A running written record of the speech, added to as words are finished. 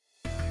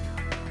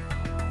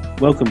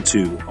Welcome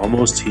to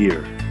Almost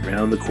Here,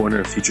 Round the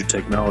Corner Future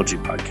Technology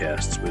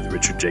podcasts with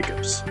Richard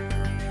Jacobs.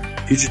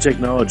 Future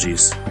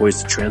technologies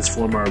poised to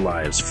transform our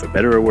lives for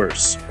better or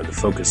worse are the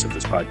focus of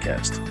this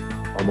podcast.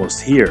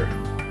 Almost here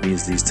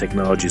means these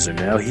technologies are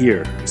now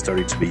here and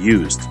starting to be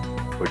used,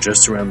 or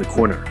just around the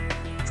corner,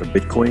 from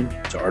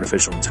Bitcoin to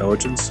artificial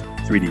intelligence,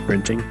 3D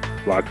printing,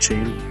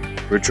 blockchain,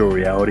 virtual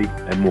reality,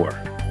 and more.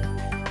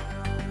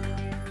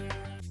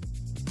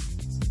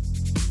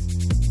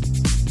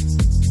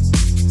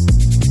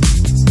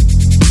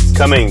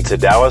 Coming to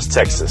Dallas,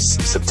 Texas,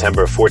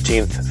 September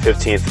 14th,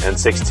 15th, and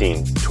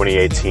 16th,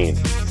 2018,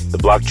 the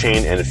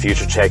Blockchain and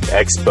Future Tech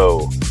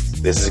Expo.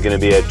 This is going to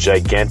be a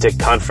gigantic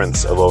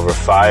conference of over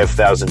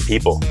 5,000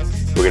 people.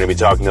 We're going to be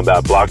talking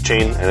about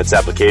blockchain and its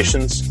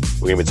applications.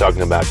 We're going to be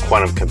talking about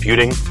quantum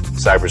computing,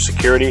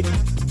 cybersecurity,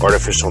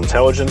 artificial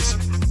intelligence,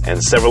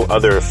 and several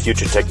other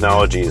future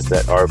technologies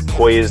that are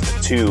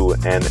poised to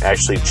and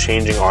actually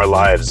changing our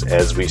lives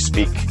as we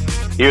speak.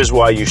 Here's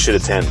why you should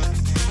attend.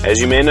 As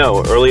you may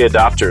know, early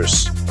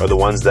adopters are the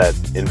ones that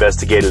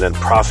investigated and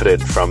profited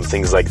from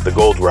things like the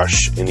gold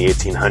rush in the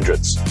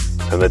 1800s,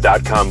 from the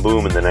dot-com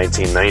boom in the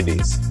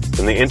 1990s,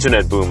 from the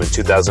internet boom in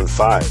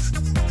 2005,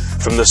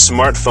 from the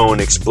smartphone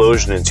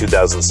explosion in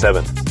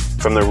 2007,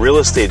 from the real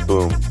estate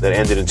boom that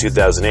ended in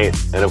 2008,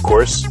 and of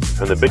course,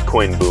 from the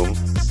Bitcoin boom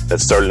that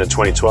started in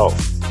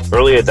 2012.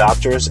 Early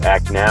adopters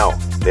act now.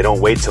 They don't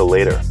wait till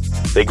later.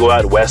 They go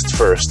out west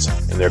first.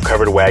 In their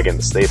covered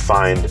wagons, they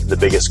find the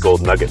biggest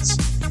gold nuggets.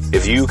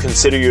 If you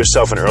consider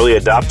yourself an early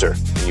adopter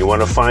and you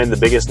want to find the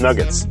biggest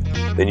nuggets,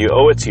 then you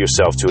owe it to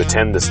yourself to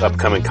attend this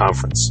upcoming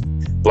conference.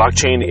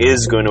 Blockchain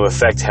is going to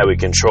affect how we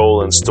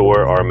control and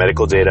store our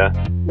medical data,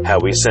 how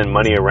we send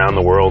money around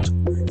the world,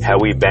 how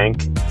we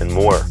bank, and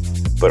more.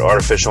 But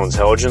artificial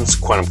intelligence,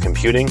 quantum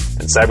computing,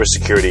 and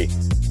cybersecurity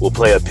will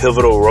play a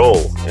pivotal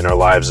role in our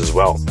lives as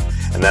well.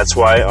 And that's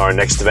why our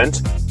next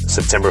event,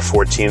 September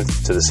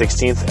 14th to the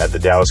 16th at the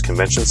Dallas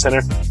Convention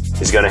Center,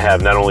 is going to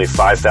have not only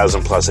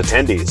 5,000 plus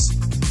attendees,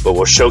 but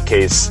will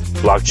showcase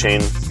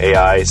blockchain,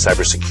 AI,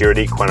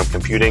 cybersecurity, quantum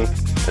computing,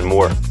 and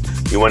more.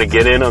 You want to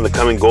get in on the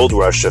coming gold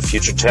rush of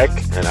future tech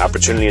and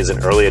opportunity as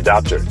an early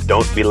adopter.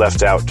 Don't be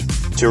left out.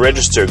 To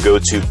register, go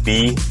to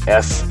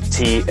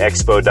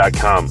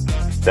bftexpo.com.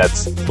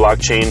 That's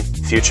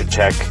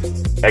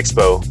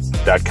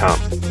blockchainfuturetechexpo.com.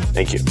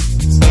 Thank you.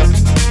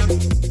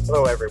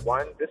 Hello,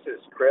 everyone. This is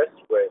Chris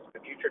with the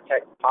Future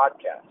Tech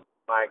Podcast.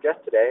 My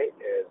guest today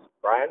is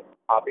Brian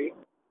Hoppe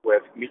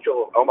with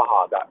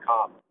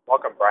mutualomaha.com.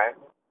 Welcome, Brian.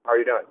 How are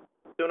you doing?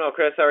 Doing well,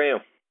 Chris. How are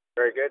you?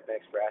 Very good.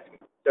 Thanks for asking.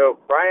 So,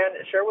 Brian,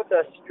 share with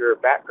us your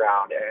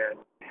background and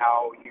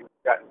how you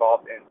got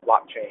involved in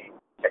blockchain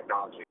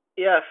technology.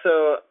 Yeah,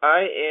 so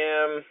I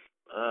am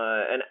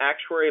an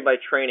actuary by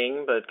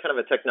training, but kind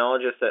of a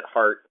technologist at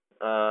heart.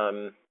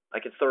 I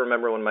can still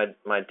remember when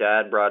my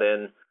dad brought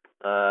in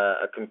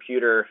a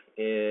computer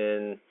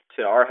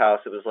into our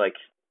house. It was like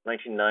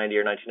 1990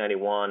 or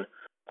 1991.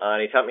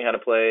 And he taught me how to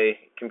play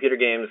computer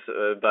games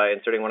by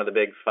inserting one of the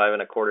big 5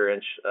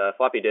 1/4-inch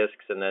floppy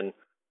disks, and then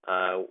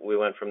we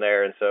went from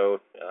there. And so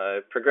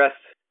progressed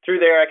through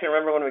there. I can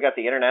remember when we got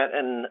the internet,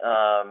 and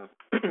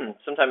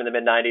sometime in the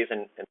mid-'90s,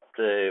 and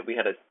we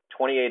had a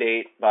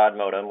 28.8 baud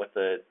modem with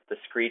the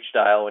screech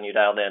dial when you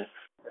dialed in.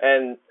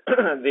 And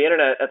the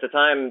internet at the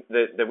time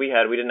that we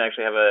had, we didn't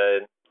actually have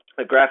a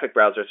graphic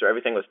browser, so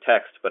everything was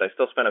text. But I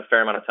still spent a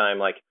fair amount of time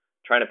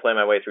trying to play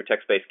my way through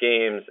text-based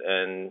games,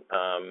 and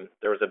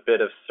there was a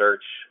bit of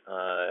search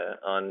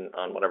on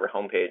whatever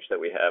homepage that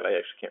we have. I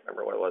actually can't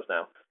remember what it was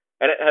now,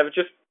 and I have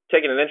just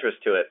taken an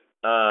interest to it.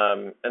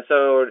 And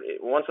so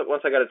once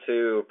I got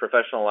into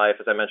professional life,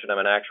 as I mentioned, I'm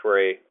an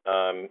actuary,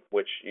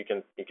 which you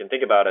can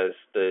think about as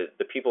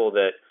the people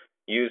that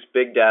use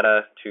big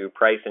data to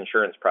price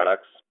insurance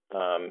products,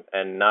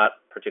 and not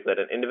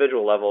particularly at an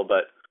individual level,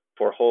 but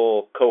for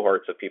whole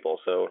cohorts of people.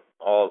 So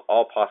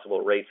all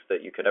possible rates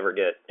that you could ever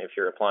get if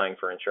you're applying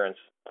for insurance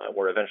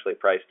were eventually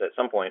priced at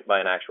some point by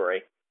an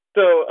actuary.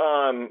 So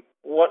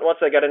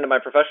once I got into my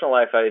professional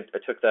life, I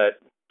took that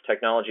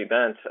technology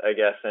bent, I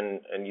guess,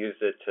 and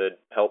used it to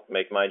help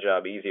make my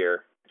job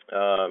easier.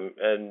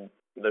 And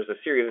there's a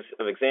series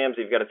of exams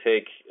you've got to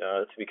take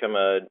to become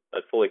a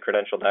fully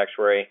credentialed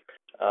actuary.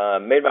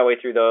 Made my way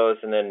through those,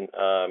 and then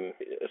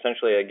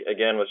essentially,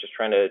 again, was just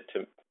trying to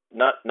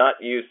not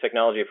use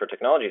technology for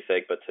technology's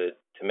sake, but to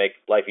make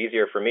life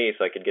easier for me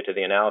so I could get to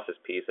the analysis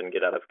piece and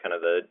get out of kind of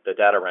the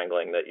data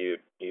wrangling that you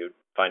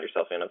find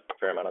yourself in a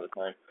fair amount of the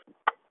time.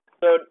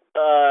 So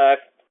I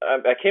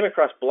came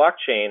across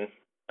blockchain,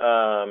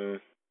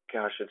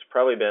 it's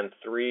probably been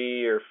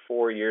 3 or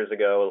 4 years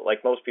ago,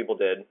 like most people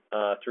did,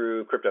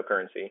 through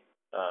cryptocurrency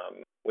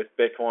with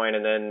Bitcoin.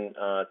 And then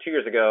 2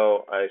 years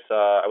ago, I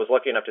was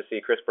lucky enough to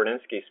see Chris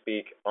Burninsky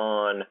speak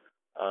on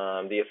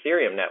the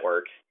Ethereum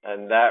network,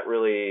 and that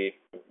really,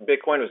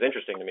 Bitcoin was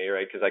interesting to me,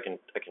 right? Because I can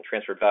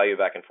transfer value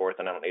back and forth,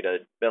 and I don't need a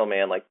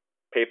middleman like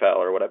PayPal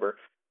or whatever.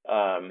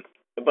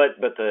 But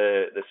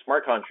the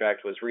smart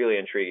contract was really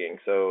intriguing.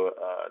 So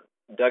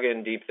dug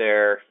in deep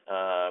there.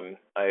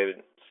 I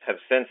have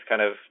since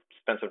kind of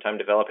spent some time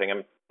developing.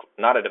 I'm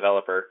not a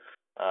developer.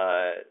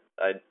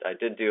 I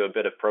did do a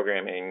bit of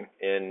programming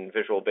in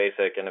Visual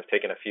Basic and have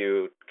taken a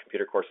few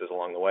computer courses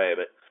along the way,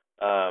 but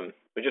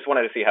we just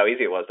wanted to see how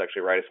easy it was to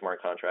actually write a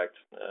smart contract.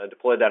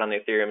 Deployed that on the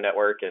Ethereum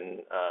network,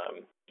 and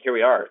here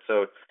we are.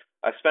 So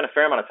I've spent a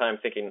fair amount of time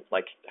thinking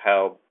like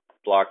how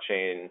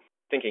blockchain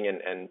thinking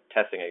and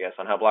testing, I guess,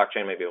 on how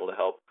blockchain may be able to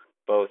help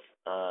both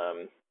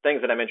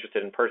things that I'm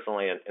interested in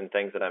personally and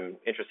things that I'm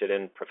interested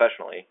in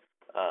professionally.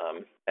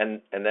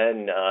 And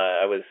then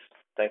I was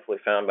thankfully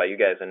found by you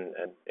guys and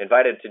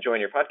invited to join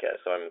your podcast.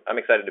 So I'm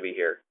excited to be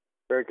here.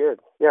 Very good.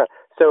 Yeah.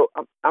 So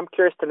I'm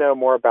curious to know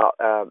more about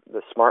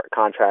the smart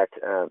contract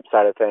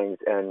side of things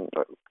and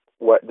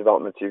what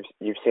developments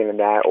you've seen in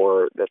that,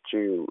 or that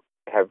you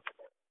have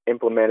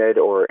implemented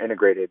or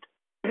integrated.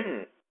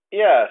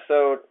 Yeah.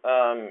 So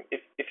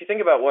if you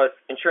think about what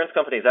insurance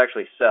companies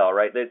actually sell,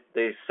 right?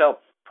 They sell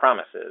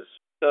promises.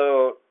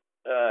 So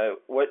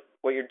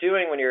what you're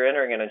doing when you're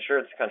entering an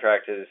insurance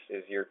contract is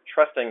you're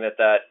trusting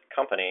that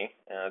company,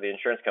 the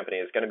insurance company,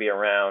 is going to be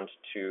around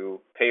to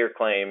pay your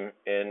claim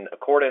in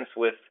accordance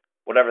with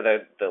whatever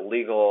the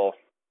legal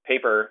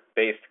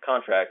paper-based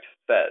contract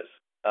says.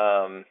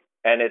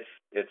 And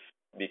it's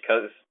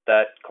because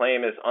that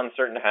claim is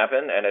uncertain to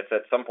happen and it's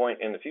at some point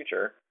in the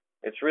future.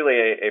 It's really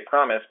a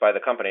promise by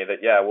the company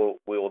that, yeah,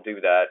 we will do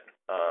that,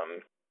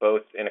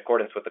 both in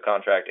accordance with the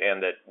contract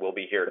and that we'll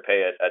be here to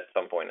pay it at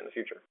some point in the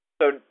future.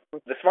 So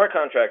the smart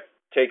contract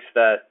takes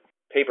that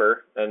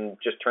paper and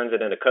just turns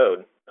it into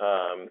code,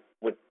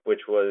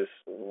 which was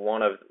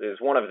one of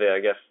the, I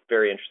guess,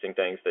 very interesting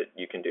things that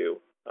you can do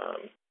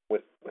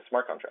with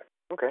smart contracts.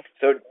 Okay.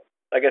 So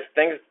I guess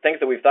things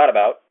that we've thought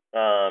about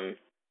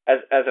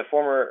as a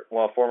former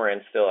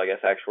and still, I guess,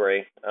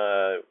 actuary.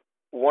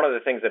 One of the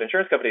things that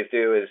insurance companies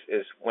do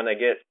is when they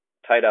get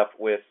tied up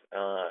with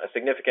a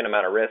significant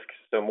amount of risk,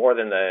 so more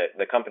than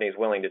the company is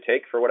willing to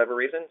take for whatever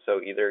reason.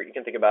 So either you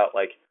can think about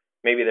like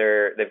maybe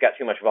they've got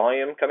too much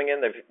volume coming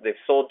in, they've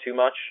sold too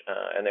much,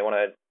 and they want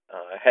to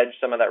hedge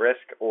some of that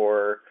risk,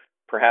 or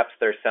perhaps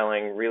they're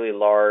selling really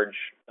large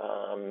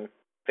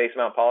face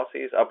amount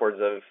policies, upwards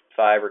of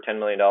 $5 or $10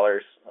 million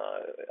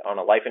on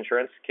a life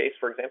insurance case,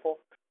 for example.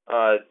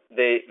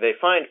 They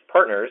find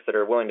partners that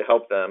are willing to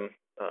help them,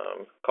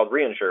 called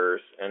reinsurers,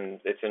 and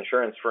it's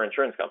insurance for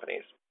insurance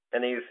companies.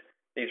 And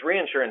these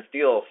reinsurance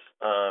deals,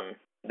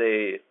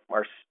 they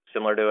are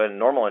similar to a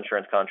normal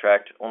insurance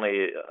contract,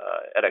 only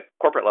at a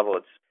corporate level,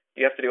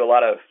 you have to do a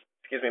lot of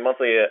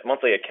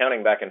monthly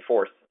accounting back and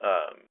forth.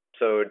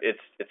 So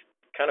it's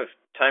kind of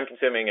time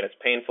consuming and it's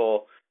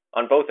painful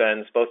on both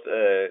ends. Both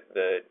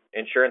the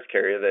insurance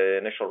carrier, the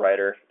initial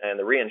writer, and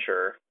the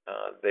reinsurer,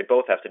 they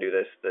both have to do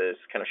this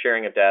kind of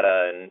sharing of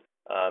data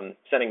and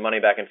sending money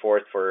back and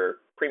forth for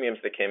premiums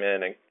that came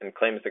in and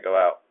claims that go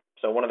out.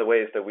 So one of the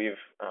ways that we've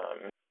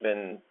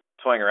been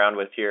toying around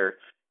with here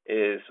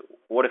is,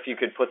 what if you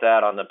could put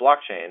that on the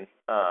blockchain,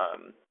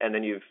 and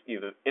then you've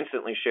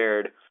instantly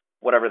shared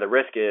whatever the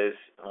risk is.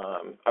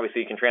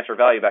 Obviously, you can transfer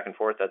value back and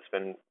forth. That's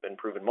been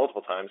proven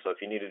multiple times. So if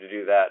you needed to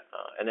do that,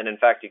 and then in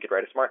fact you could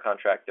write a smart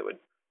contract that would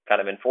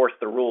kind of enforce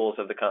the rules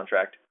of the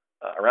contract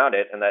around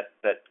it, and that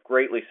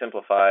greatly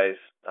simplifies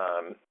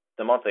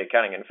the monthly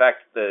accounting. In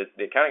fact, the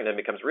accounting then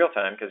becomes real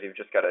time because you've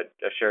just got a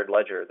shared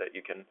ledger that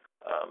you can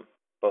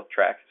both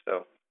track.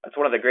 So that's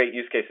one of the great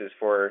use cases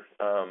for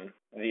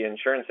the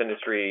insurance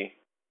industry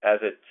as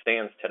it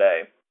stands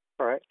today.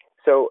 All right.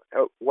 So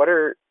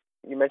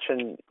you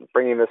mentioned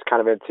bringing this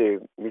kind of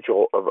into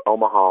Mutual of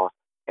Omaha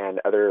and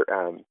other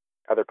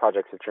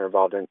projects that you're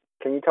involved in.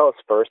 Can you tell us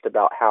first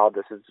about how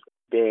this is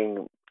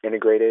being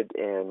integrated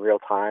in real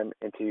time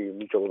into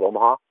Mutual of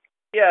Omaha?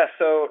 Yeah.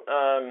 So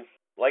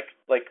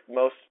like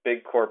most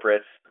big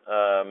corporates,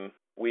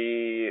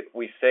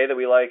 we say that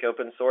we like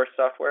open source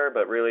software,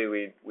 but really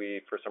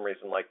we for some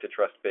reason like to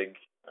trust big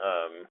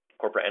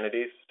corporate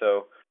entities.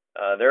 So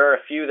there are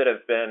a few that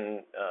have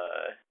been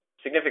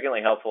significantly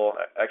helpful.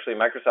 Actually,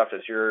 Microsoft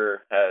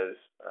Azure has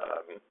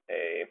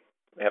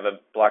they have a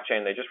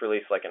blockchain. They just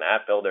released like an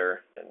app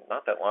builder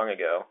not that long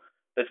ago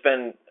that's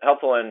been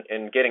helpful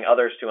in getting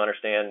others to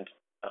understand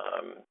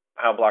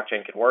how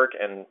blockchain can work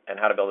and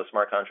how to build a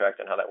smart contract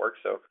and how that works.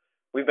 So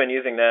we've been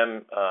using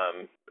them,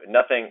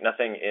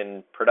 nothing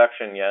in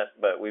production yet,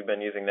 but we've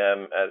been using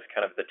them as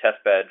kind of the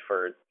test bed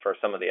for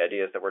some of the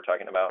ideas that we're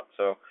talking about.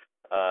 So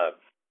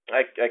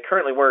I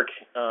currently work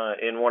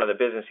in one of the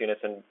business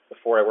units, and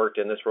before I worked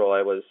in this role,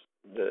 I was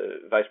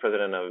the vice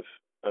president of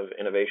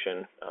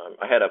innovation.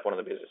 I head up one of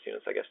the business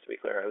units, I guess, to be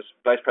clear. I was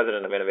vice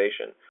president of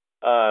innovation.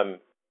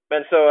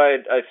 And so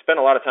I spent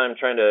a lot of time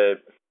trying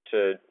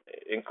to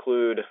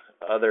include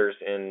others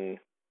in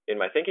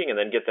my thinking, and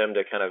then get them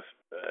to kind of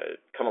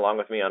come along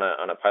with me on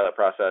a pilot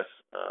process.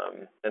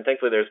 And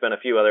thankfully, there's been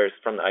a few others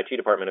from the IT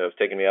department who have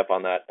taken me up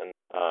on that. And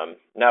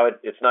now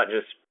it's not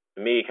just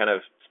me kind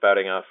of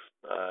spouting off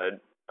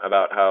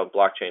about how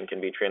blockchain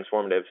can be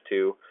transformative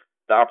to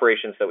the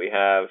operations that we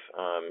have,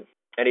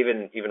 and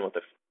even what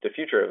the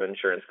future of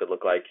insurance could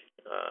look like.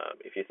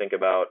 If you think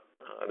about,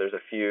 there's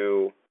a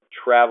few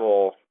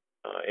travel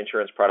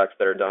insurance products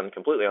that are done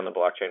completely on the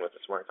blockchain with the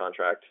smart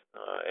contract.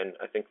 And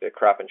I think the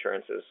crop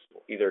insurance is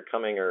either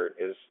coming or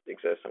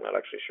exists. I'm not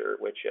actually sure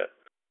which yet.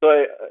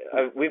 So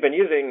we've been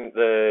using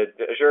the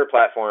Azure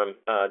platform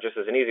just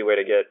as an easy way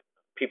to get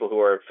people who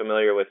are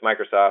familiar with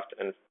Microsoft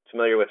and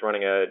familiar with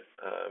running a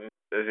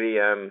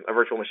VM, a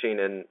virtual machine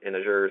in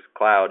Azure's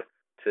cloud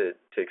to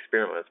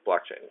experiment with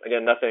blockchain.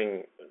 Again,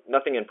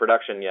 nothing in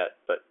production yet,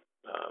 but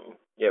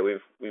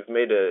we've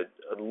made a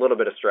little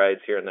bit of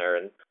strides here and there,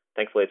 and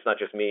thankfully it's not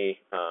just me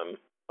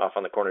off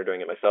on the corner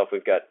doing it myself.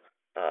 We've got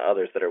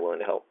others that are willing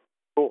to help.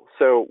 Cool.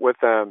 So with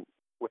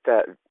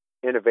that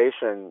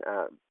innovation,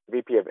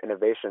 VP of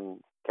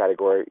innovation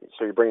category,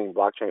 so you're bringing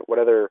blockchain. What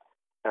other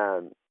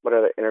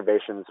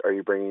innovations are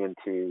you bringing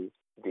into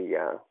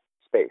the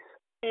space?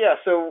 Yeah,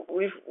 so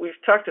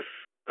we've talked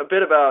a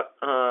bit about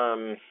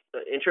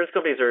insurance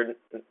companies are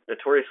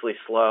notoriously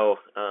slow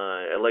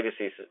at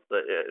legacy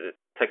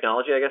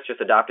technology, I guess,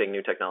 just adopting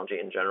new technology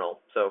in general.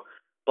 So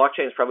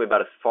blockchain is probably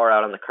about as far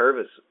out on the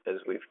curve as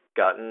we've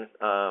gotten.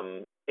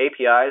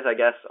 APIs, I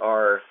guess,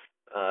 are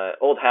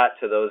old hat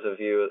to those of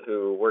you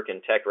who work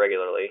in tech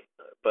regularly,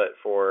 but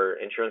for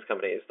insurance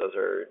companies,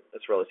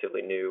 it's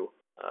relatively new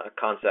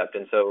concept.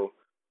 And so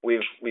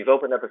we've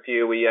opened up a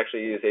few. We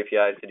actually use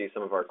APIs to do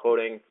some of our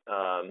quoting.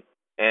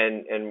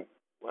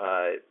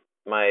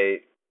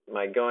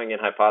 My going in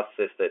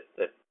hypothesis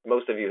that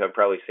most of you have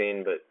probably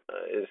seen, but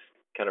is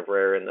kind of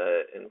rare in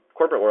the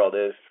corporate world,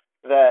 is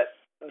that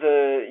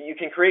you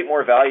can create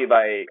more value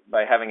by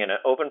having an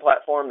open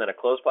platform than a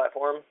closed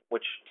platform,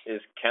 which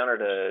is counter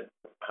to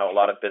how a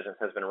lot of business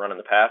has been run in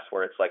the past,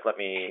 where it's like, let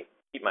me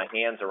keep my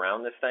hands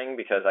around this thing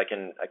because I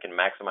can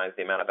maximize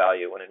the amount of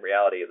value, when in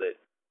reality that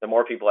the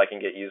more people I can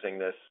get using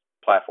this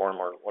platform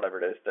or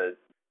whatever it is,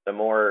 the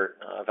more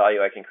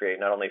value I can create,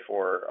 not only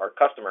for our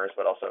customers,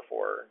 but also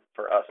for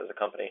us as a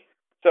company.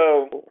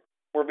 So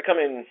we're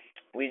becoming,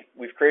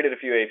 we've created a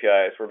few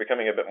APIs. We're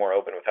becoming a bit more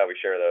open with how we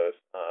share those,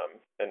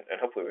 and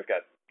hopefully we've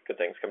got good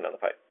things coming down the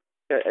pipe.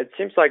 It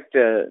seems like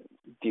the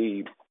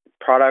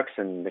products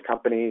and the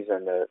companies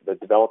and the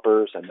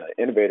developers and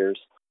the innovators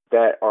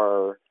that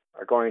are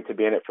going to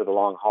be in it for the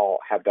long haul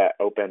have that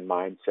open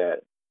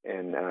mindset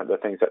in the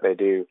things that they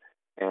do.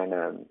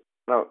 And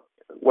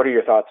what are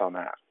your thoughts on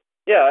that?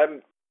 Yeah,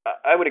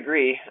 I would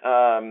agree.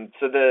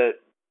 So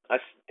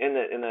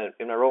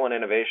in my role in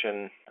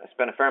innovation, I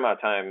spent a fair amount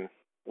of time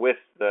with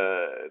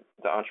the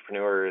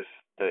entrepreneurs,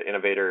 the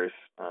innovators,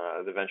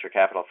 the venture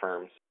capital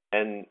firms,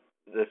 and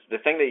the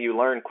thing that you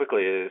learn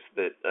quickly is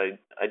that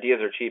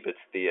ideas are cheap. It's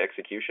the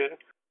execution,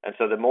 and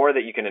so the more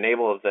that you can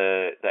enable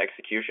the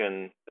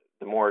execution,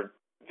 the more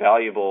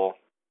valuable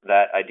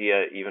that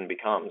idea even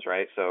becomes,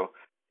 right? So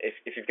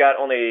if you've got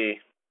only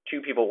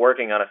two people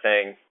working on a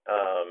thing,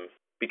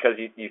 because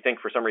you think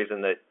for some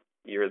reason that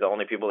you're the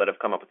only people that have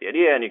come up with the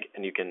idea,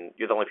 and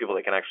you're the only people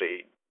that can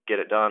actually get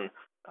it done,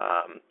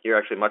 you're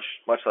actually much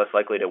less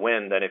likely to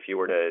win than if you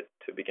were to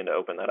begin to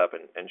open that up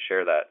and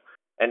share that.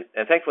 And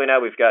thankfully now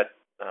we've got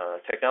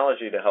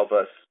technology to help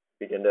us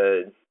begin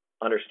to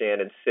understand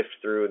and sift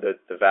through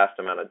the vast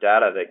amount of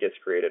data that gets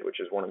created, which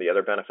is one of the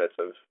other benefits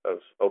of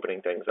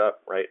opening things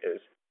up, right?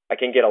 Is I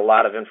can get a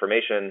lot of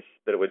information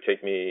that it would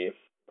take me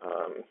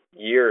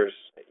years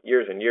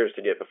and years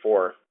to get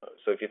before.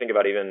 So if you think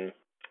about even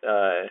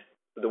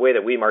the way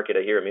that we market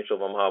it here at Mutual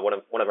of Omaha,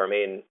 one of our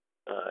main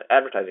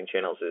advertising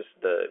channels is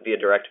via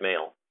direct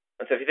mail.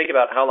 And so if you think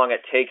about how long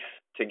it takes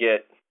to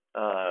get,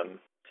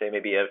 say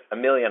maybe a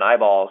million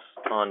eyeballs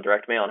on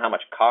direct mail and how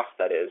much cost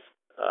that is,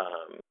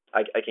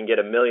 I can get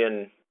a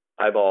million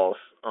eyeballs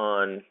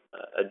on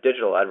a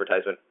digital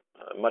advertisement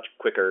much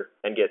quicker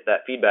and get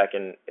that feedback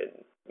in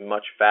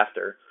much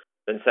faster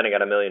than sending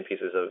out a million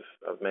pieces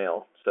of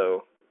mail.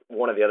 So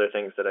one of the other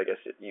things that I guess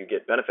you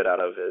get benefit out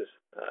of is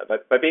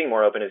by being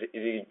more open is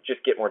you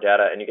just get more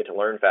data and you get to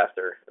learn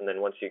faster. And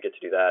then once you get to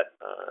do that,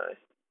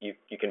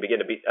 you can begin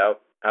to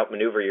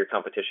outmaneuver your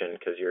competition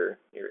because you're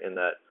in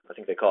that, I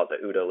think they call it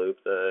the OODA loop,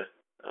 the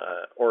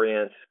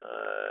orient,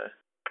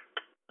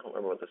 I don't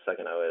remember what the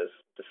second O is,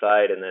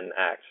 decide and then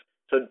act.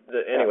 So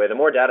anyway, the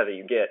more data that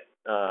you get,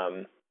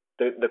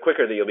 the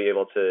quicker that you'll be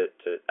able to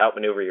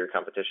outmaneuver your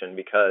competition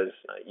because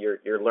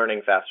you're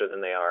learning faster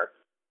than they are.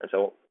 And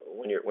so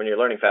when you're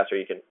learning faster,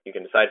 you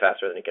can decide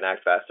faster, then you can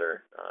act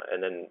faster,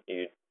 and then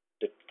you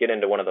get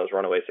into one of those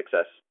runaway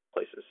success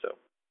places. So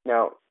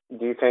now,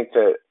 do you think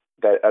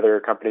that other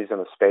companies in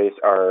the space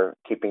are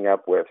keeping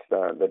up with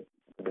the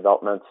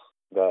developments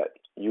that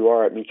you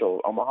are at Mutual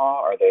of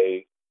Omaha? Are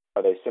they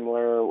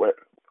similar?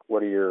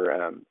 What are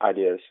your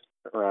ideas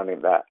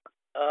surrounding that?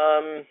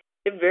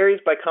 It varies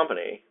by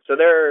company. So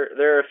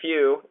there are a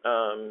few,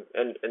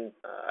 and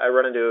I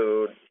run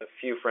into a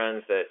few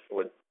friends that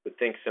would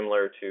think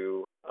similar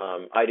to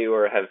I do,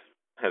 or have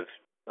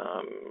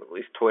at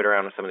least toyed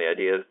around with some of the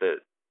ideas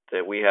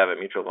that we have at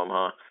Mutual of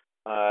Omaha.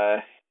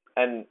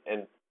 And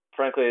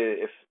frankly,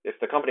 if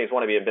the companies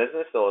want to be in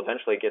business, they'll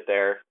eventually get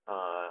there.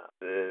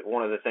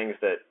 One of the things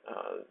that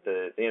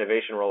the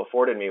innovation role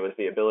afforded me was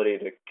the ability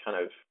to kind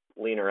of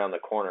lean around the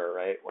corner,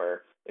 right?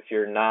 Where if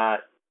you're not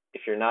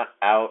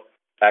out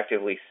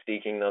actively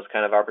seeking those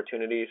kind of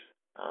opportunities,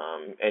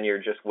 and you're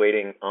just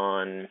waiting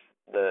on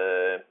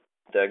the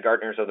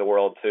Gartners of the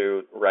world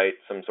to write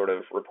some sort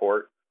of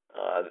report,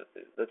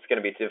 that's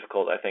going to be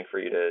difficult, I think, for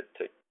you to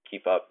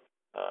keep up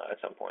at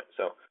some point.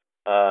 So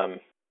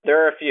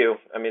there are a few.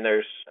 I mean,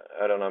 there's,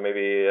 I don't know,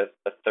 maybe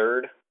a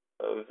third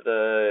of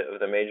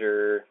the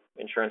major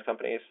insurance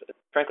companies.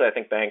 Frankly, I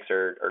think banks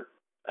are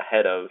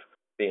ahead of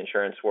the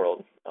insurance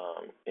world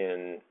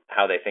in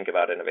how they think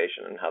about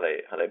innovation and how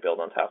they build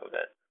on top of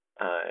it.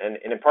 And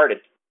in part,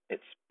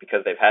 it's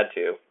because they've had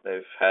to.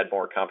 They've had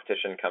more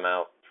competition come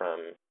out from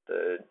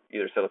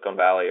either Silicon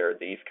Valley or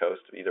the East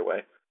Coast, either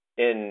way,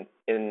 in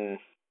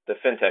the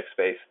fintech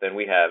space than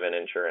we have in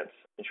insurance.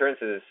 Insurance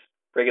is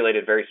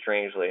regulated very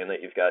strangely in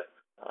that you've got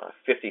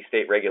 50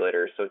 state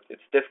regulators, so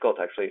it's difficult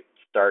to actually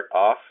start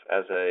off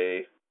as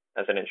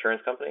an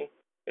insurance company.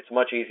 It's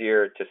much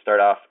easier to start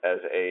off as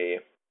a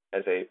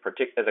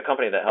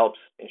company that helps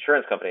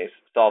insurance companies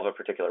solve a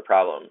particular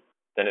problem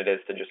than it is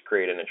to just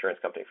create an insurance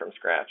company from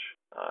scratch.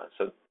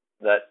 So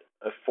that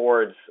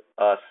affords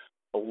us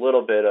a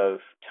little bit of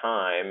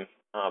time,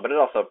 but it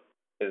also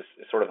is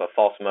sort of a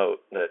false moat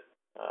that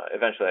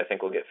eventually I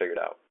think will get figured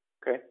out.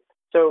 Okay.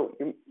 So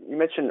you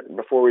mentioned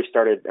before we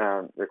started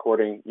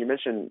recording, you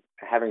mentioned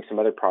having some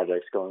other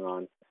projects going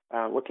on.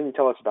 What can you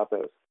tell us about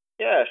those?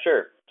 Yeah,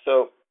 sure.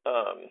 So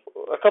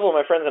a couple of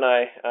my friends and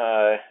I,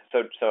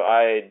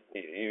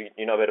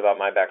 you know a bit about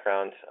my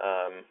background.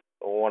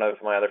 One of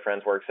my other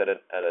friends works at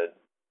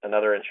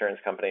another insurance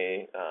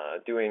company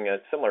doing a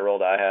similar role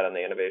that I had on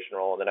the innovation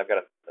role. And then I've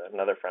got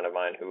another friend of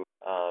mine who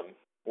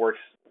works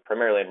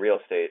primarily in real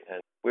estate.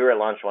 And we were at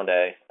lunch one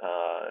day,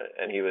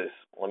 and he was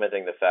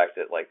lamenting the fact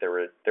that like there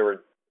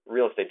were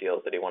real estate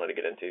deals that he wanted to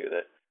get into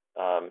that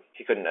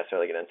he couldn't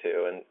necessarily get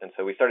into. And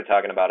so we started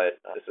talking about it.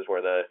 This is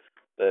where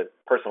the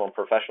personal and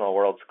professional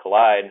worlds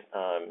collide,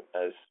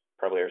 as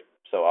probably are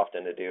so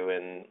often to do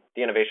in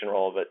the innovation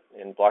role, but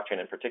in blockchain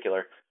in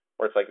particular,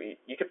 where it's like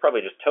you could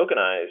probably just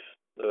tokenize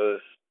those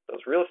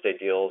real estate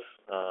deals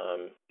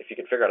if you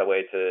could figure out a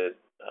way to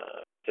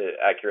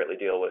accurately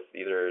deal with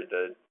either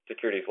the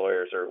securities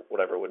lawyers or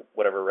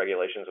whatever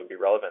regulations would be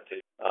relevant to.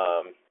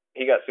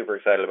 He got super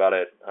excited about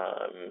it,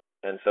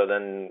 and so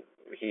then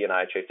he and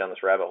I chased down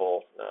this rabbit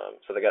hole.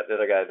 So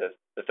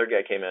the third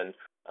guy came in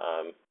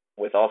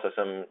with also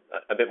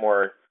a bit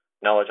more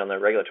knowledge on the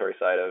regulatory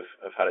side of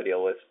how to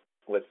deal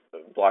with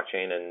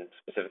blockchain, and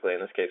specifically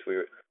in this case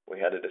we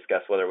had to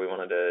discuss whether we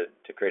wanted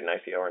to create an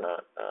ICO or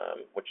not,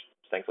 which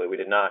thankfully we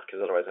did not, because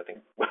otherwise I think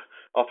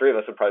all three of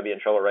us would probably be in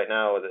trouble right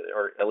now,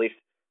 or at least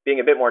being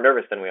a bit more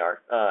nervous than we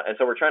are. And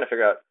so we're trying to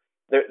figure out,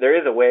 there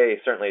is a way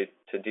certainly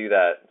to do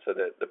that. So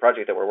the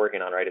project that we're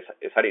working on, right,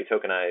 is how do you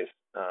tokenize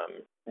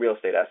real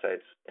estate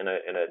assets in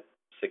a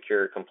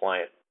secure,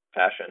 compliant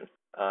fashion.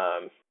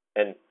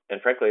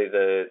 And frankly,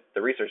 the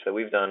research that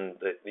we've done,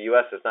 the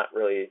U.S. is not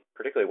really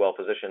particularly well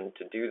positioned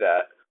to do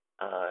that,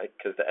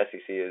 because the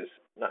SEC is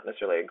not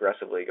necessarily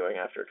aggressively going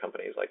after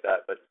companies like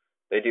that, but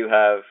they do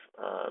have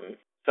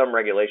some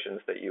regulations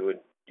that you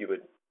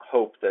would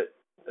hope that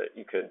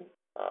you could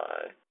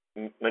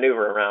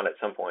maneuver around at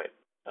some point.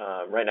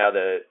 Right now,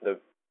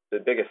 the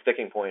biggest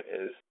sticking point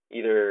is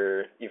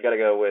either you've got to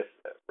go with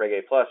Reg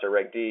A Plus or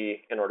Reg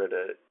D in order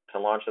to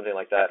launch something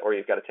like that, or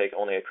you've got to take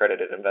only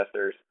accredited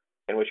investors,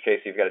 in which case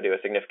you've got to do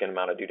a significant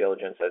amount of due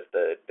diligence as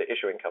the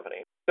issuing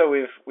company. So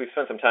we've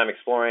spent some time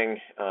exploring.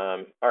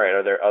 All right,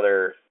 are there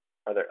other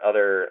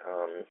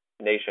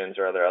nations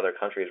or other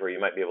countries where you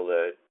might be able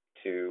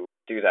to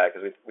do that?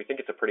 Because we think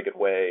it's a pretty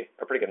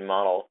good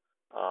model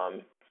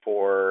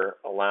for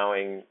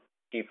allowing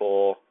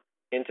people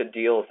into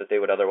deals that they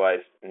would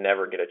otherwise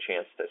never get a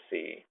chance to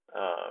see,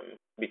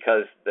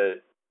 because the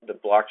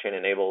blockchain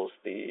enables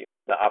the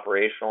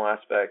operational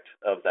aspect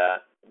of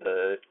that,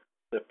 the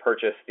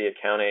purchase, the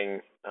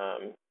accounting,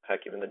 heck,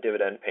 even the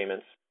dividend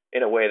payments,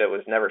 in a way that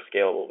was never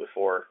scalable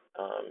before.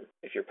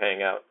 If you're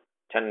paying out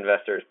 10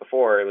 investors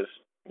before, it was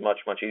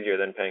much easier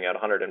than paying out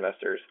 100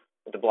 investors.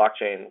 With the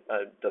blockchain,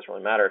 it doesn't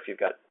really matter if you've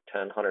got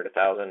 10, 100,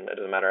 1,000. It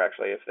doesn't matter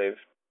actually if they've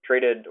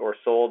traded or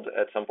sold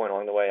at some point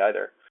along the way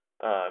either.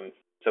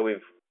 So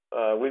we've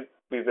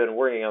been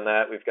working on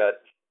that. We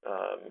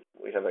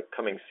have a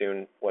coming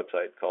soon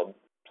website called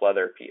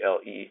Plether,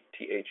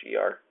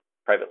 Plether,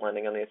 private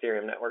lending on the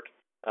Ethereum network,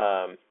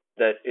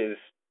 that is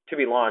to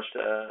be launched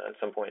at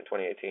some point in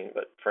 2018.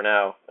 But for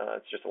now,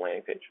 it's just a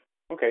landing page.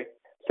 Okay.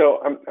 So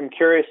I'm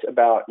curious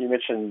about, you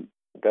mentioned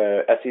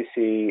the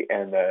SEC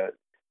and the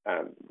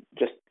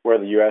just where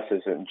the U.S.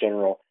 is in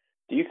general.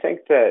 Do you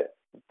think that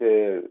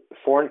the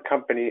foreign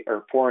company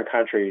or foreign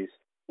countries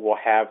will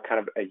have kind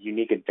of a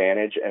unique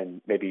advantage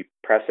and maybe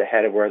press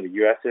ahead of where the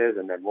U.S. is,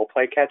 and then we'll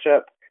play catch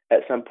up at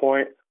some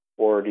point?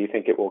 Or do you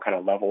think it will kind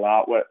of level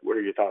out? What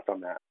are your thoughts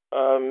on that?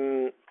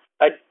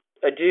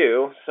 I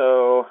do.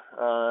 So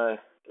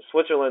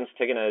Switzerland's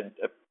taken a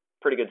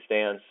pretty good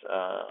stance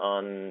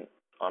on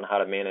how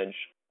to manage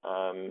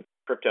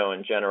crypto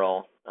in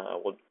general.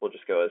 We'll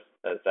just go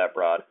as that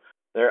broad.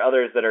 There are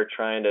others that are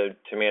trying to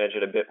manage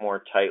it a bit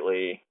more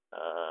tightly.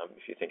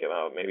 If you think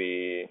about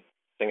maybe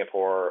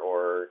Singapore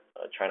or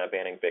China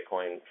banning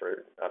Bitcoin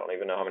for I don't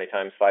even know how many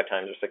times, 5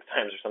 times or 6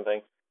 times or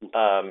something.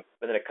 And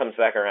then it comes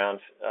back around.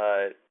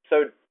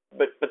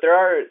 But there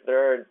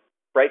are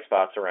bright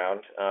spots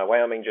around.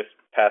 Wyoming just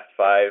passed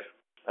 5.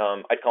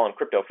 I'd call them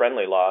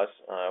crypto-friendly laws,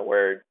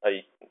 where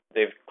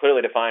they've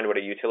clearly defined what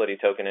a utility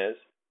token is,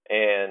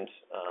 and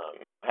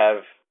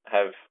have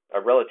a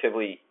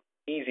relatively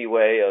easy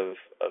way of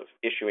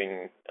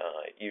issuing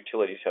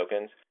utility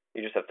tokens.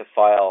 You just have to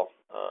file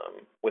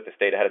with the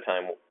state ahead of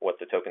time what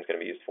the token's going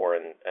to be used for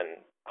and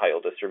how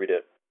you'll distribute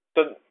it.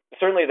 So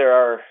certainly there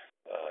are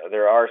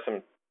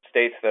some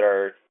states that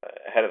are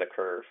ahead of the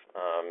curve.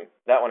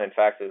 That one, in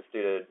fact, is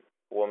due to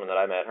a woman that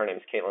I met. Her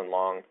name's Caitlin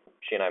Long.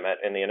 She and I met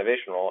in the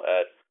innovation role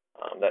at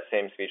that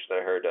same speech that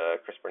I heard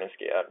Chris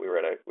Berninsky at. We were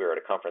at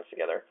a conference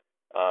together,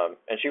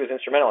 and she was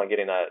instrumental in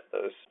getting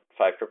those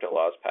 5 crypto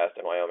laws passed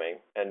in Wyoming.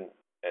 And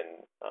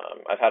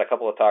I've had a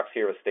couple of talks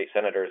here with state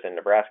senators in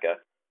Nebraska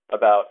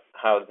about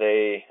how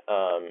they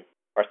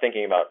are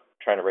thinking about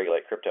trying to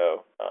regulate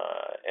crypto.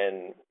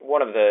 And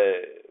one of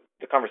the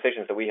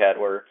conversations that we had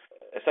were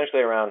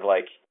essentially around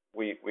like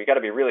we got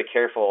to be really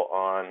careful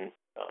on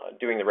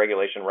doing the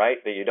regulation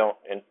right, that you don't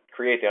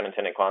create the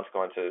unintended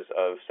consequences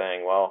of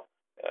saying, well,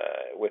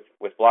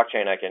 with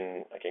blockchain, I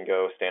can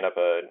go stand up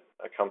a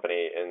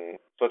company in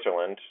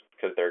Switzerland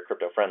because they're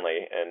crypto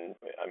friendly, and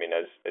I mean,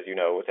 as you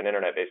know, with an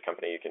internet-based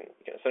company, you can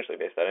essentially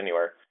base that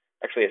anywhere.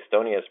 Actually,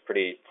 Estonia is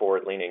pretty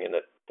forward-leaning in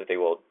that they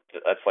will.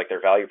 That's like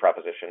their value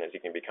proposition is you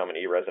can become an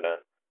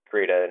e-resident,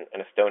 create an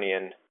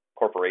Estonian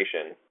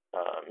corporation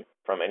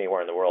from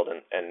anywhere in the world,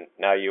 and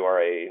now you are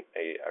a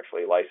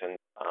actually licensed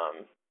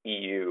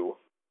EU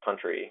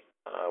country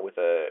with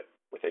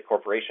a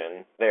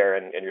corporation there,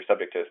 and you're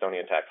subject to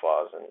Estonian tax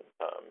laws and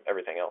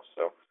everything else.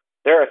 So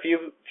there are a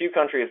few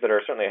countries that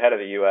are certainly ahead of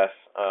the U.S.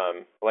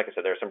 Like I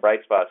said, there are some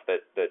bright spots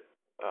that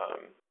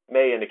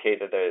may indicate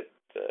that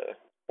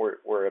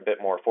we're a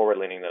bit more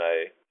forward-leaning than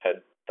I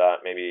had thought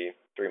maybe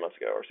 3 months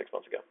ago or 6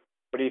 months ago.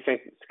 What do you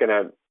think is going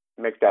to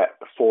make that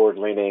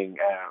forward-leaning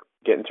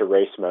get into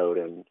race mode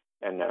and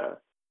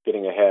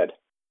getting ahead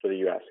for the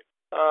U.S.?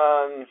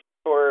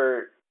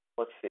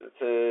 Let's see.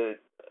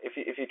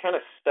 If you kind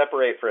of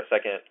separate for a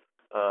second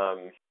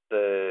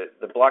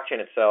the blockchain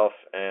itself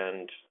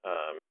and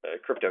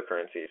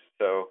cryptocurrencies.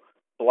 So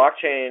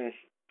blockchain,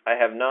 I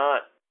have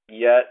not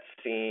yet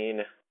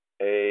seen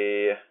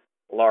a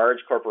large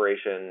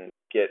corporation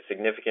get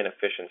significant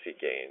efficiency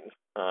gains.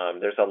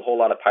 There's a whole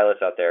lot of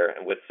pilots out there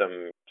and with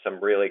some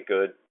really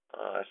good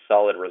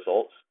solid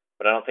results,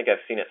 but I don't think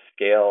I've seen it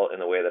scale in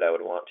the way that I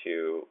would want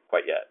to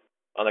quite yet.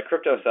 On the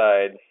crypto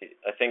side,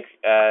 I think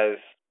as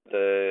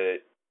the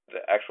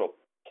actual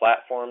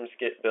platforms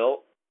get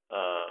built,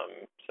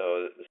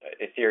 so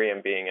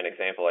Ethereum being an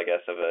example, I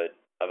guess, of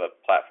a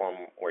platform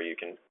where you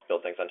can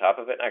build things on top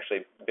of it. And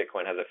actually,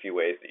 Bitcoin has a few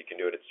ways that you can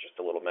do it. It's just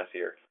a little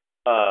messier.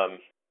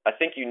 I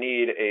think you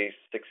need a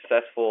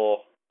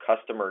successful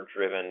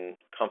customer-driven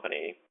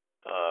company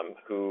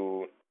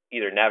who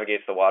either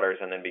navigates the waters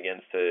and then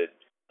begins to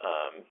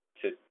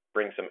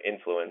bring some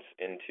influence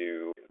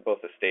into both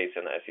the states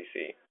and the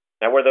SEC.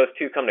 Now, where those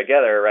two come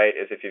together, right,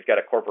 is if you've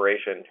got a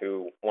corporation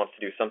who wants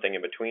to do something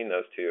in between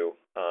those two,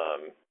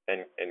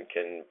 and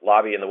can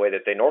lobby in the way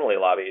that they normally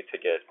lobby to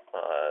get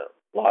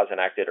laws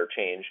enacted or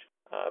changed,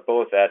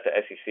 both at the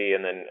SEC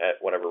and then at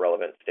whatever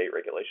relevant state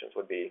regulations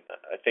would be.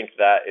 I think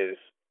that is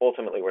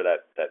ultimately where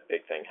that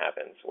big thing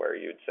happens, where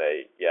you'd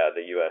say, yeah,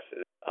 the U.S.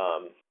 is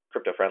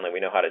crypto friendly.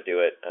 We know how to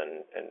do it,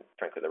 and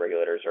frankly, the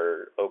regulators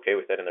are okay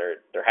with it, and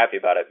they're happy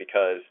about it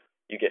because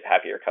you get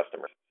happier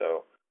customers.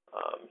 So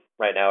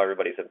right now,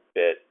 everybody's a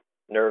bit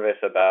nervous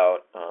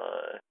about,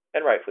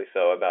 and rightfully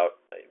so,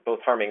 about both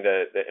harming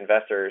the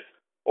investors,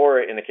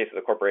 or in the case of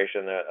the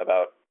corporation,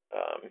 about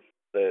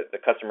the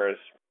customers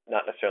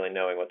not necessarily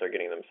knowing what they're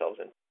getting themselves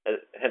in.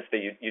 Hence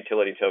the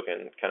utility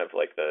token, kind of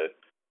like the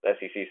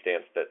SEC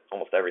stance that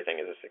almost everything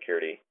is a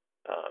security,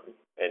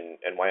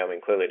 and Wyoming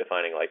clearly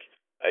defining like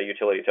a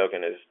utility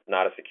token is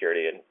not a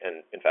security,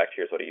 and in fact,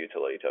 here's what a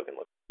utility token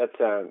looks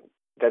like.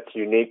 That's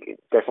unique,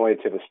 definitely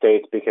to the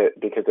states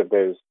because of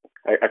those.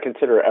 I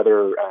consider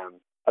other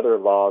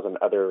laws and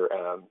other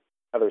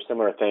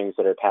similar things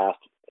that are passed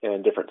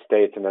in different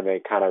states, and then they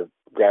kind of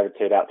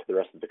gravitate out to the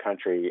rest of the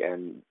country,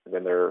 and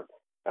then they're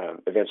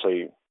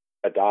eventually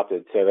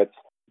adopted. So that's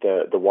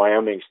the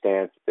Wyoming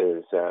stance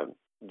is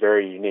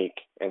very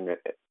unique, and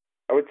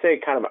I would say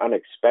kind of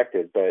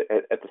unexpected, but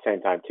at the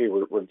same time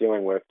too, we're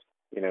dealing with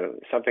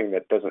something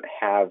that doesn't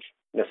have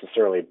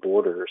necessarily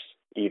borders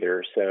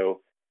either.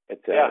 So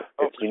it's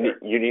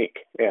unique.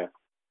 Yeah.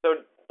 So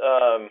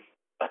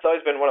that's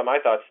always been one of my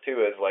thoughts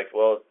too. Is like,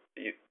 well,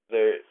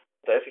 the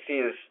SEC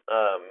is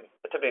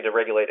attempting to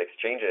regulate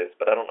exchanges,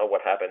 but I don't know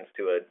what happens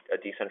to a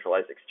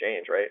decentralized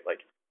exchange, right? Like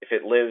if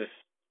it lives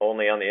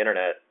only on the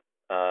internet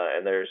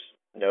and there's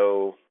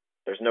no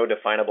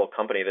definable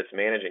company that's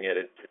managing it,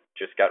 it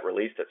just got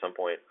released at some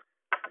point.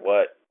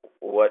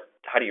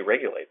 How do you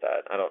regulate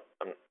that?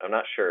 I'm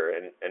not sure,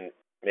 and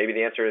maybe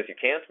the answer is you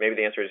can't. Maybe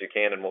the answer is you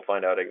can, and we'll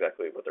find out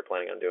exactly what they're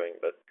planning on doing.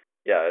 But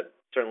yeah,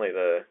 certainly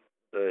the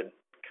the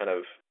kind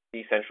of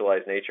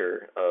decentralized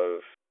nature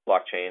of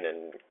blockchain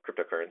and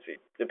cryptocurrency,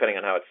 depending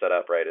on how it's set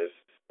up, right, is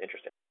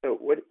interesting. So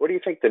what do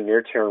you think the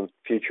near-term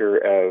future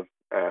of,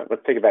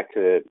 let's take it back to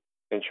the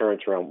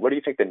insurance realm. What do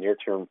you think the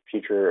near-term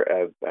future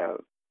of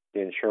the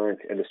insurance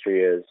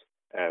industry is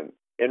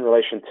in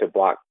relation to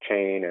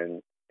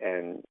blockchain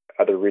and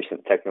other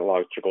recent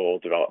technological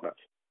developments?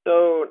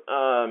 So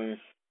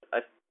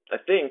I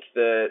think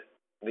that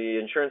the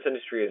insurance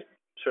industry is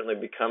certainly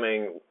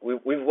becoming,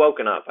 we've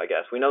woken up, I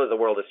guess. We know that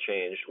the world has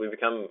changed.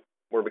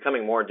 We're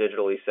becoming more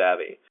digitally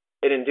savvy.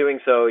 And in doing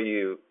so,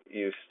 you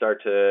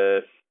start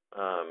to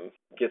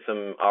get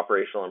some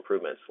operational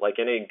improvements. Like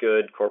any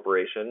good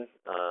corporation,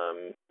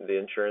 the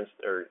insurance,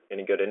 or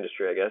any good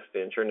industry, I guess,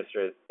 the insurance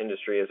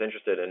industry is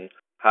interested in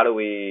how do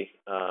we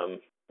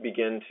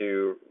begin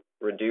to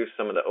reduce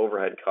some of the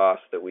overhead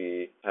costs that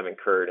we have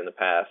incurred in the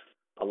past.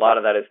 A lot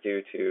of that is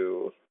due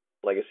to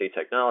legacy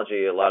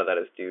technology. A lot of that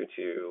is due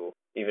to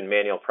even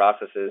manual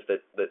processes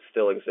that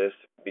still exist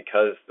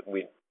because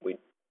we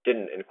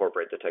didn't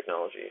incorporate the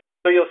technology.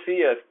 So you'll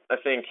see, I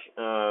think,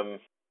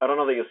 I don't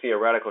know that you'll see a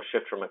radical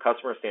shift from a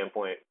customer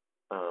standpoint,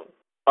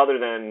 other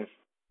than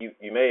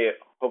you may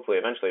hopefully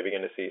eventually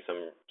begin to see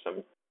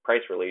some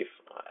price relief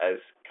as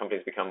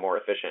companies become more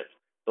efficient.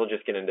 They'll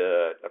just get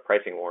into a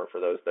pricing war for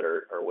those that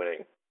are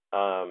winning.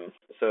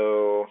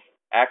 So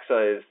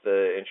AXA is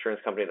the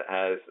insurance company that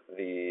has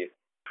the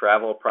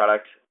travel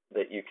product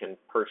that you can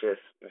purchase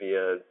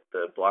via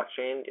the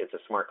blockchain. It's a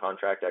smart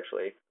contract,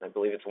 actually. I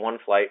believe it's one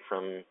flight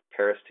from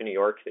Paris to New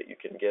York that you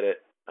can get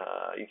it.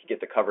 You can get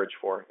the coverage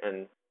for.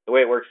 And the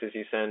way it works is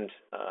you send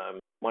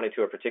money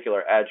to a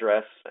particular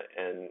address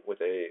and with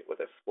a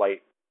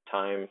flight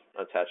time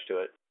attached to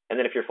it. And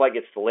then if your flight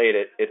gets delayed,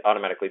 it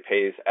automatically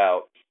pays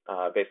out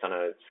based on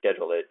a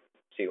schedule that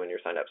see when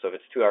you're signed up. So if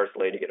it's 2 hours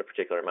delayed, you get a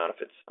particular amount.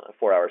 If it's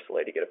 4 hours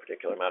delayed, you get a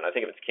particular amount. I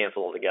think if it's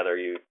canceled altogether,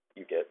 you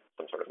get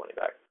some sort of money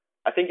back.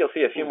 I think you'll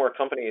see a few more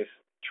companies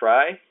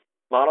try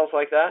models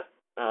like that.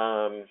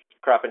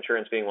 Crop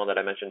insurance being one that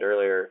I mentioned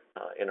earlier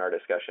in our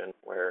discussion,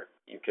 where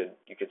you could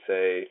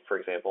say, for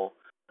example,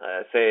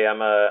 say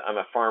I'm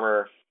a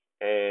farmer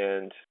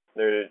and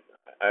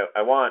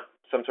I want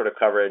some sort of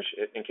coverage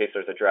in case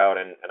there's a drought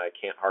and I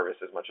can't harvest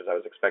as much as I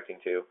was expecting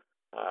to.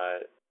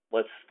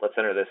 Let's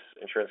enter this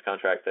insurance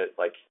contract that,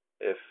 like,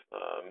 if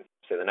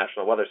say the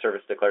National Weather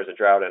Service declares a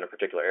drought in a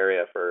particular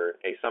area for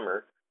a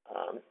summer,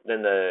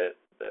 then the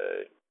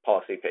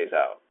policy pays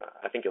out.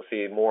 I think you'll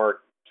see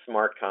more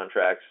smart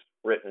contracts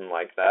written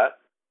like that.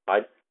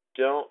 I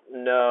don't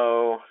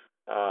know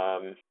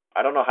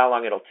how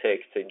long it'll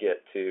take to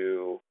get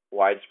to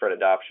widespread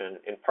adoption,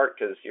 in part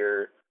because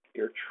you're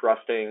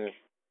trusting,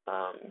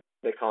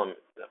 they call them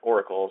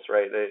oracles,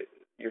 right?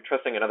 You're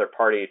trusting another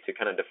party to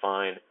kind of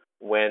define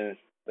when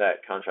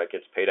that contract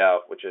gets paid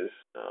out, which is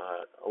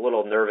a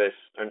little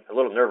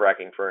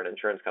nerve-wracking for an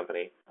insurance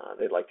company.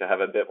 They'd like to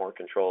have a bit more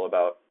control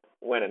about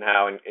when and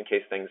how, in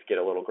case things get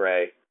a little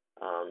gray.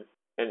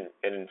 And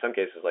in some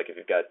cases, like if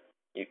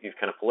you've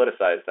kind of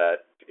politicized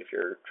that, if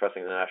you're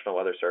trusting the National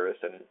Weather Service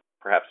and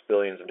perhaps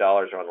billions of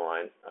dollars are on the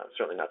line,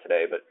 certainly not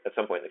today, but at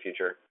some point in the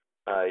future,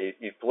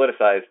 you've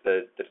politicized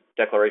the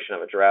declaration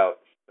of a drought,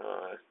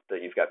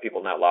 that you've got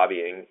people now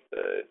lobbying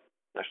the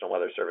National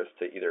Weather Service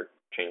to either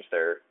change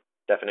their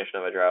definition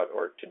of a drought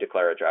or to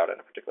declare a drought in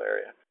a particular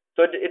area.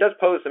 So it does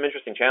pose some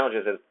interesting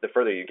challenges as the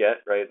further you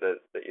get, right,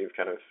 that you've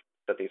kind of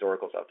set these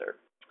oracles out there.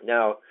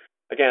 Now,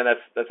 again,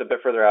 that's a bit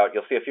further out.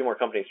 You'll see a few more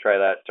companies try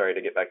that. Sorry,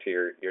 to get back to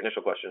your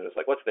initial question, it's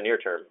like, what's the near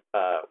term?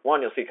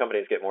 One, you'll see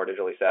companies get more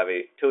digitally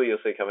savvy. Two,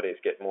 you'll see companies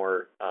get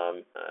more,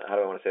 how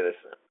do I want to say this,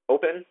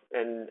 open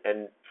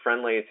and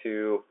friendly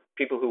to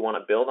people who want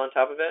to build on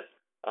top of it,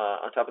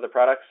 on top of the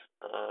products.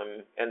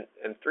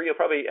 And three, you'll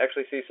probably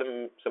actually see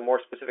some more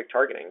specific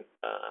targeting.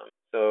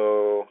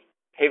 So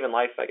Haven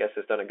Life, I guess,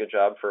 has done a good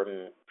job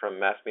from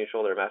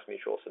MassMutual, their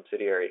MassMutual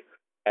subsidiary,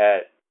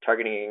 at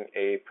targeting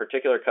a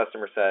particular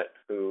customer set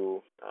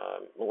who,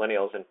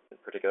 millennials in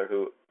particular,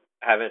 who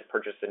haven't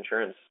purchased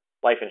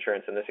life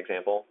insurance in this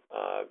example,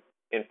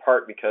 in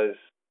part because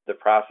the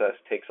process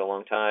takes a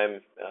long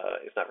time,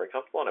 it's not very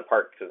comfortable, and in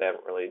part because they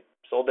haven't really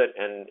sold it,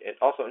 and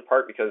also in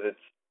part because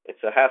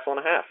it's a hassle and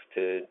a half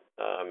to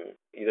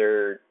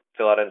either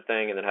fill out a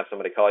thing and then have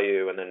somebody call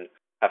you and then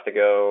have to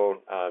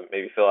go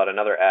maybe fill out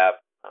another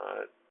app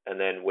and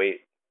then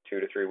wait 2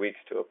 to 3 weeks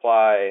to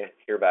apply,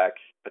 hear back.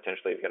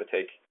 Potentially you've got to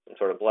take some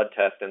sort of blood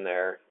test in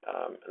there,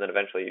 and then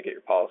eventually you get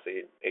your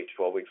policy 8 to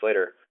 12 weeks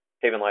later.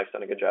 Haven Life's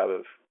done a good job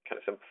of kind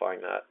of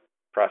simplifying that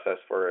process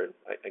for,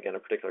 again, a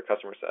particular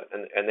customer set,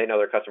 and they know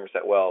their customer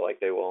set well. Like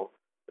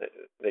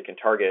they can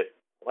target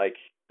like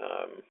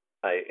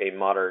a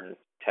modern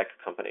tech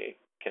company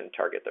can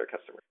target their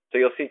customers. So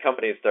you'll see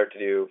companies start to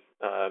do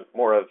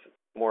more of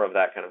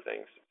that kind of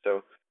things.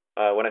 So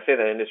when I say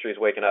that industry is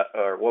woken up,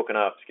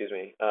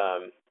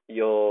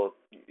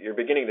 you're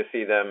beginning to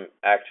see them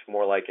act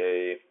more like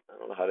I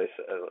don't know how to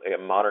say, like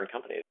a modern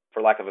company,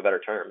 for lack of a better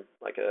term,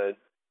 like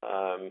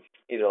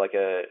either like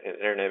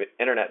an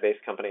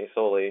internet-based company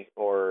solely,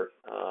 or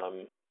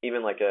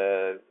even like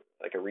a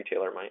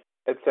retailer might.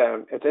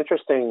 It's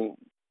interesting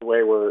the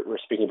way we're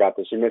speaking about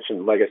this. You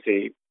mentioned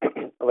legacy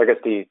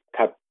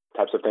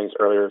types of things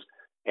earlier,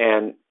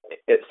 and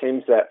it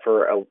seems that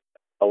for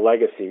a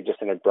legacy,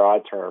 just in a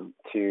broad term,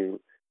 to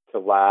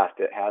last,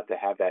 it has to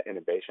have that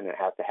innovation. It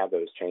has to have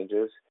those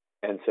changes.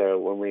 And so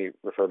when we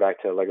refer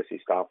back to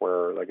legacy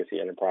software or legacy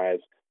enterprise,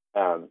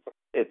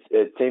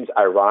 it seems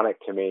ironic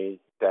to me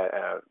that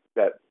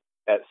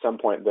at some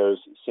point those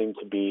seem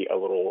to be a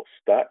little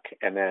stuck,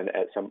 and then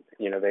at some,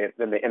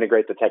 they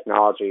integrate the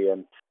technology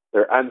and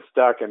they're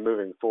unstuck and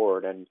moving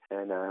forward, and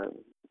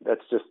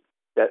that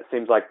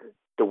seems like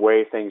the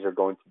way things are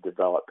going to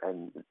develop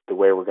and the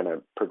way we're going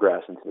to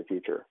progress into the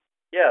future.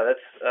 Yeah,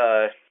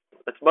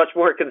 that's much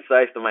more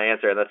concise than my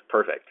answer, and that's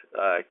perfect.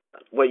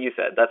 What you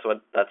said, that's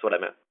what I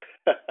meant.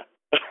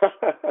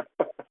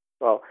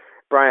 Well,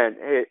 Brian,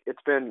 hey,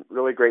 it's been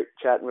really great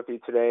chatting with you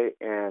today.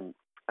 And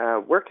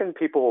where can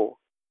people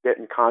get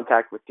in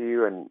contact with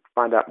you and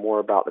find out more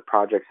about the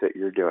projects that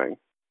you're doing?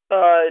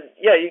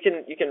 Yeah, you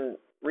can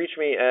reach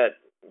me at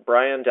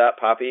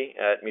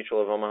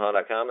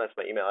brian.poppy@mutualofomaha.com. That's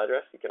my email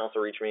address. You can also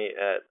reach me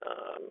at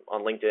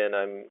on LinkedIn.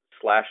 I'm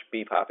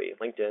 /bpoppy.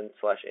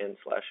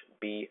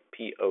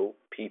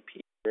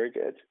 LinkedIn/n/BPOPP. Very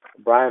good.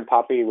 Brian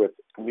Poppy with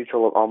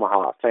Mutual of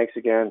Omaha. Thanks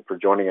again for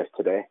joining us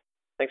today.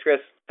 Thanks,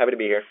 Chris. Happy to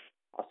be here.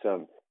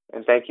 Awesome.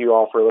 And thank you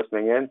all for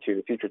listening in to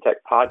the Future Tech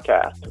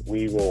Podcast.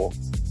 We will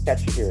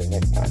catch you here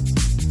next time.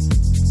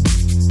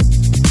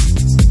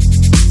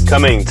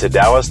 Coming to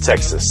Dallas,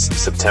 Texas,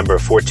 September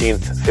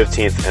 14th,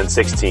 15th, and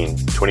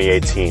 16th,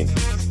 2018,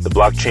 the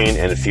Blockchain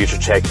and Future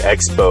Tech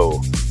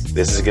Expo.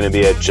 This is going to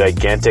be a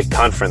gigantic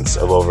conference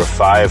of over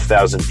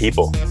 5,000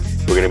 people.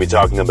 We're going to be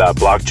talking about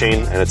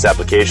blockchain and its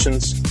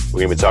applications.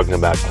 We're going to be talking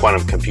about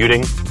quantum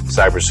computing,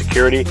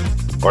 cybersecurity,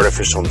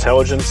 artificial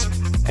intelligence,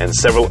 and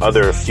several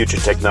other future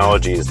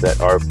technologies that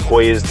are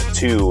poised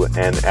to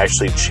and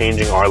actually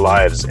changing our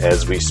lives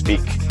as we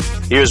speak.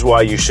 Here's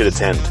why you should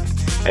attend.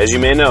 As you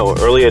may know,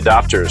 early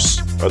adopters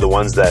are the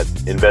ones that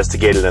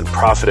investigated and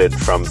profited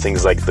from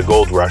things like the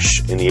gold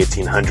rush in the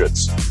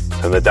 1800s,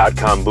 from the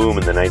dot-com boom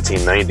in the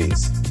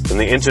 1990s, from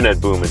the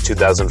internet boom in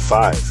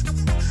 2005,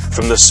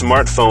 from the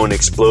smartphone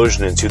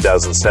explosion in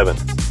 2007,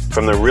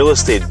 from the real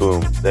estate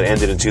boom that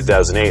ended in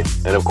 2008,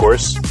 and of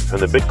course, from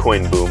the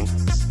Bitcoin boom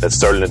that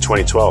started in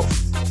 2012.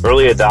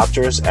 Early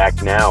adopters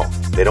act now.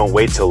 They don't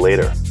wait till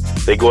later.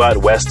 They go out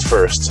west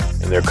first.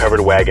 In their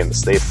covered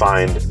wagons, they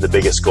find the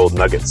biggest gold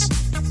nuggets.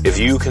 If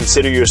you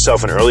consider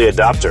yourself an early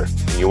adopter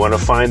and you want to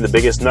find the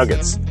biggest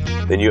nuggets,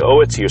 then you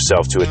owe it to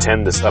yourself to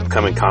attend this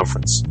upcoming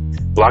conference.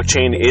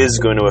 Blockchain is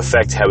going to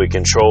affect how we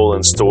control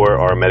and store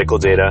our medical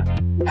data,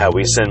 how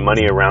we send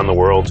money around the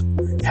world,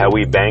 how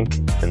we bank,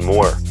 and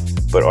more.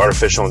 But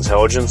artificial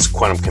intelligence,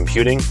 quantum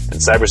computing, and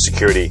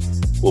cybersecurity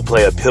will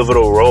play a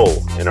pivotal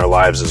role in our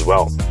lives as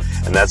well.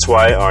 And that's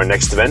why our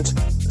next event,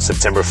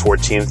 September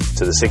 14th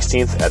to the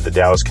 16th at the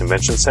Dallas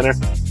Convention Center,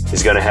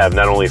 is going to have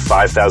not only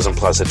 5,000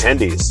 plus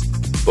attendees,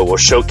 but will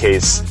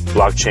showcase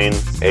blockchain,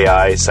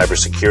 AI,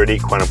 cybersecurity,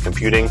 quantum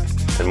computing,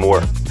 and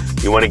more.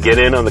 You want to get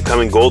in on the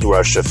coming gold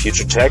rush of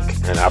future tech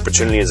and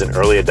opportunity as an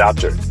early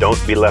adopter.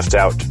 Don't be left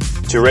out.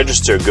 To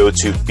register, go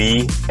to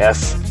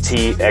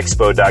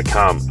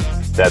bftexpo.com.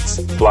 That's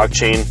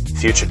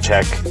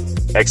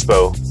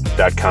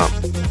blockchainfuturetechexpo.com.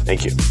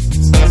 Thank you.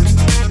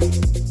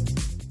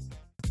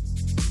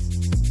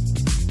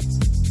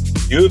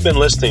 You have been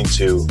listening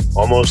to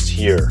Almost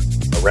Here,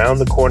 Around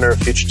the Corner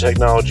Future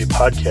Technology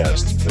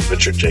Podcast with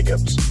Richard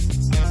Jacobs.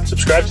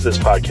 Subscribe to this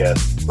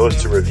podcast,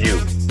 post a review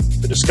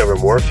to discover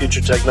more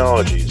future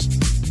technologies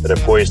that are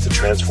poised to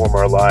transform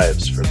our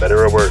lives for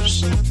better or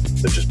worse,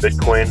 such as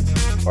Bitcoin,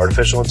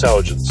 artificial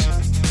intelligence,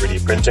 3D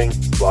printing,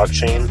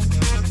 blockchain,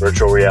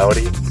 virtual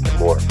reality, and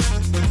more.